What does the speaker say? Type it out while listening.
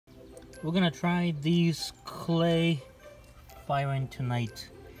We're gonna try these clay firing tonight.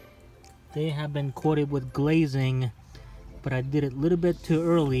 They have been coated with glazing, but I did it a little bit too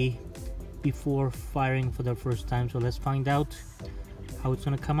early before firing for the first time. So let's find out how it's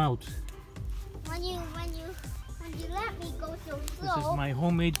gonna come out. When you let me go so slow. This is my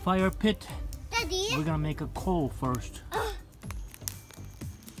homemade fire pit. Daddy. We're gonna make a coal first.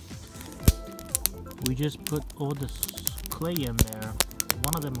 We just put all this clay in there.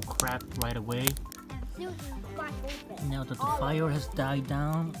 One of them cracked right away. Now that the fire has died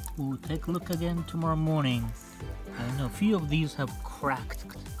down, we'll take a look again tomorrow morning. I know a few of these have cracked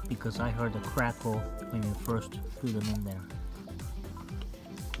because I heard a crackle when we first threw them in there.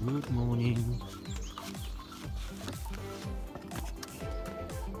 Good morning.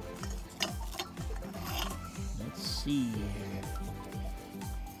 Let's see.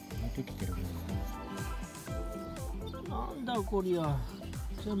 出てきてるね。なんだこりゃ。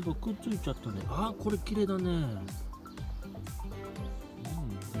全部くっついちゃったね。あ、これ綺麗だね。This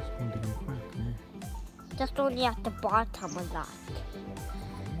one didn't crack ね。Just only at the bottom of that.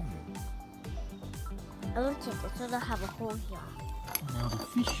 And look at it, so they have a hole here. Now the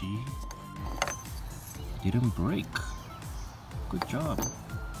fishy didn't break. Good job.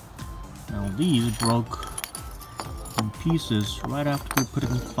 Now these broke in pieces right after we put it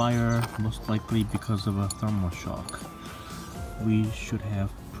in fire, most likely because of a thermal shock. We should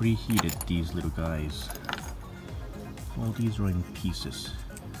have preheated these little guys. All these are in pieces.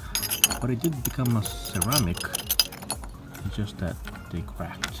 But it did become a ceramic, just that they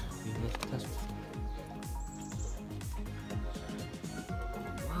cracked.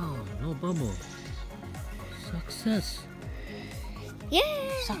 Wow, no bubble. Success. Yeah.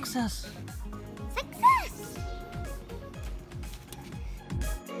 Success.